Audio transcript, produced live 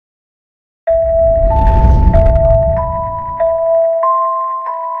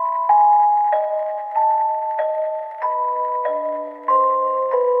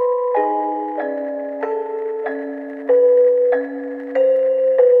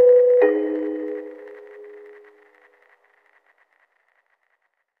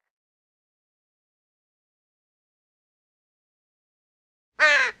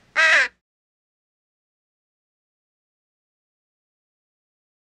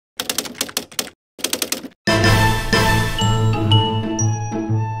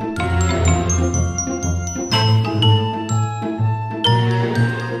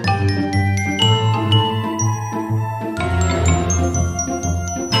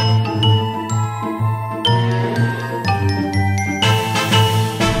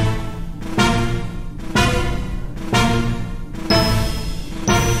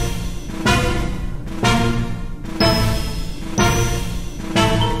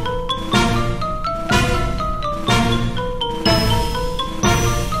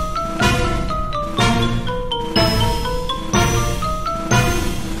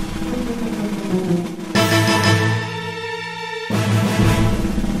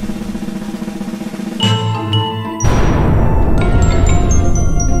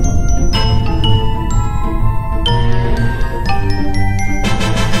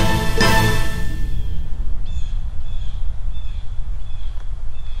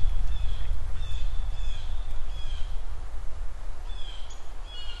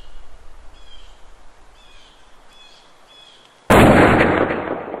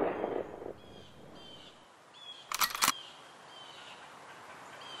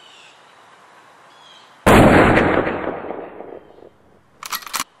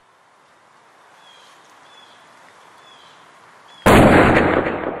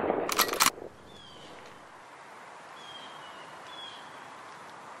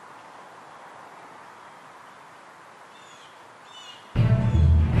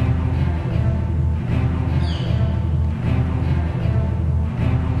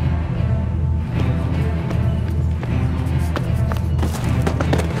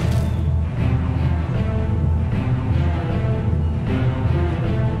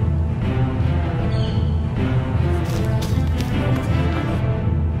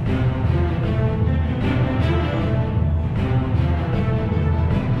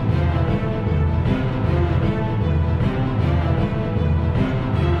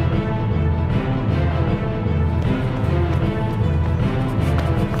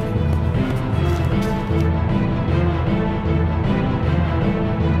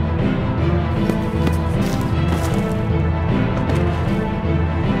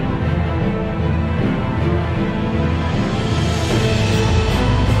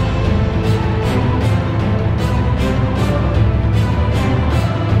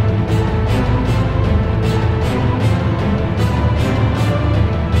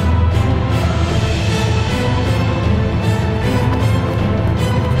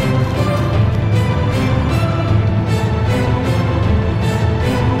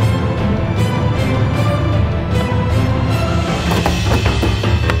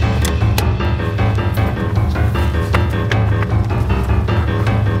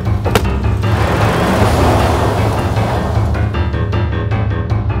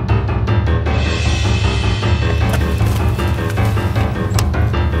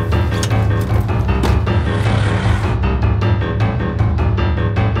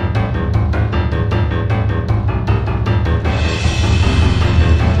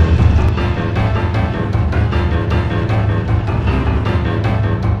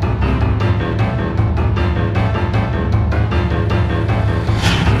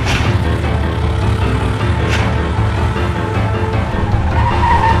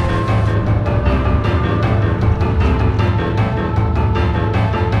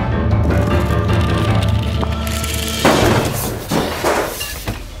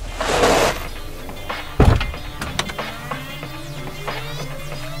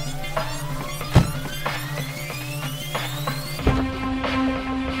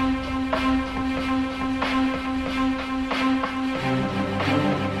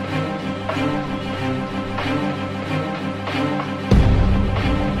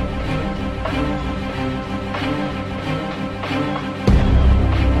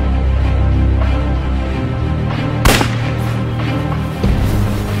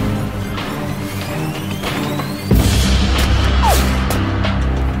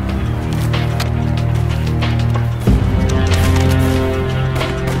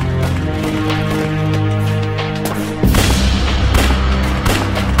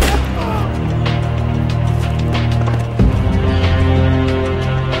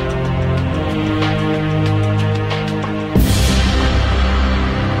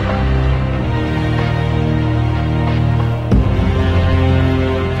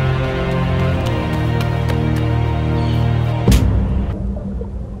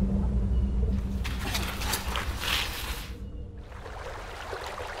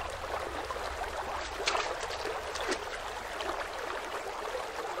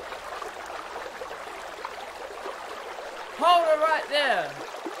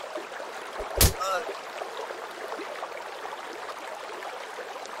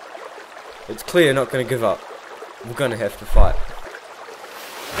It's clear you're not going to give up. We're going to have to fight.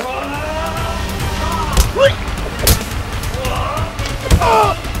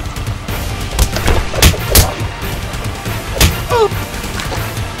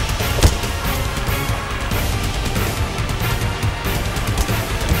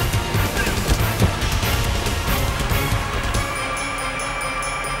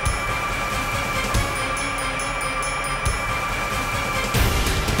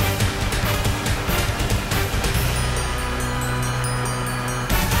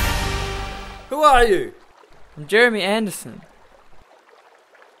 Who are you? I'm Jeremy Anderson,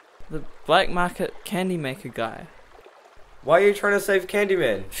 the black market candy maker guy. Why are you trying to save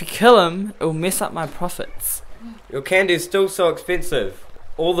Candyman? If you kill him, it will mess up my profits. Your candy is still so expensive.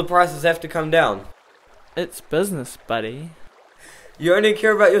 All the prices have to come down. It's business, buddy. You only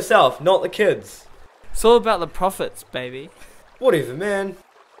care about yourself, not the kids. It's all about the profits, baby. Whatever, man.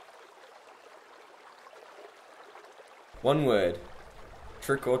 One word.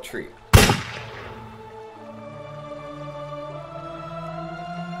 Trick or treat.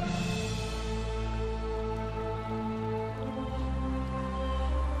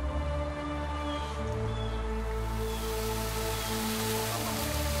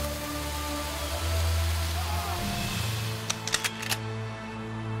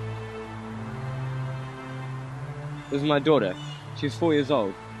 This is my daughter. She's 4 years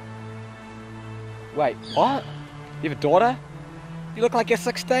old. Wait, what? You have a daughter? You look like you're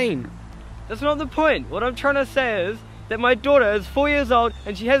 16. That's not the point. What I'm trying to say is that my daughter is 4 years old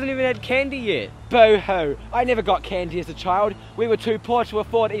and she hasn't even had candy yet. Boo-hoo. I never got candy as a child. We were too poor to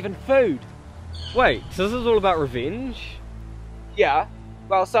afford even food. Wait, so this is all about revenge? Yeah.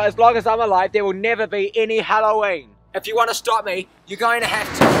 Well, so as long as I'm alive, there will never be any Halloween. If you want to stop me, you're going to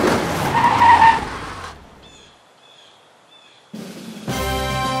have to.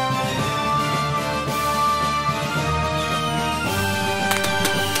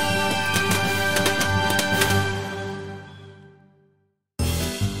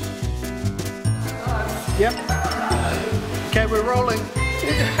 Yep. Okay, we're rolling.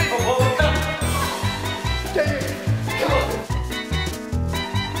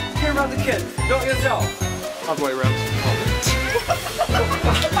 Care about the kids, not yourself. Other way around.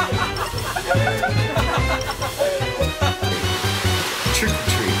 Trick or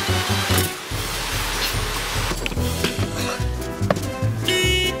treat.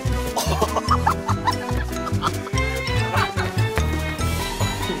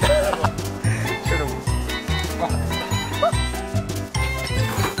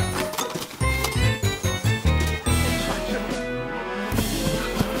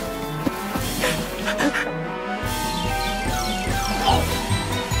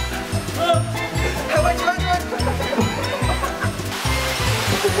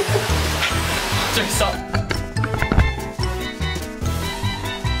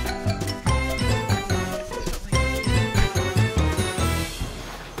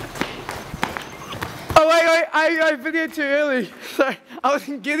 Oh wait, I videoed too early. Sorry, I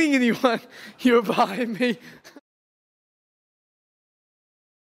wasn't getting anyone. You were behind me.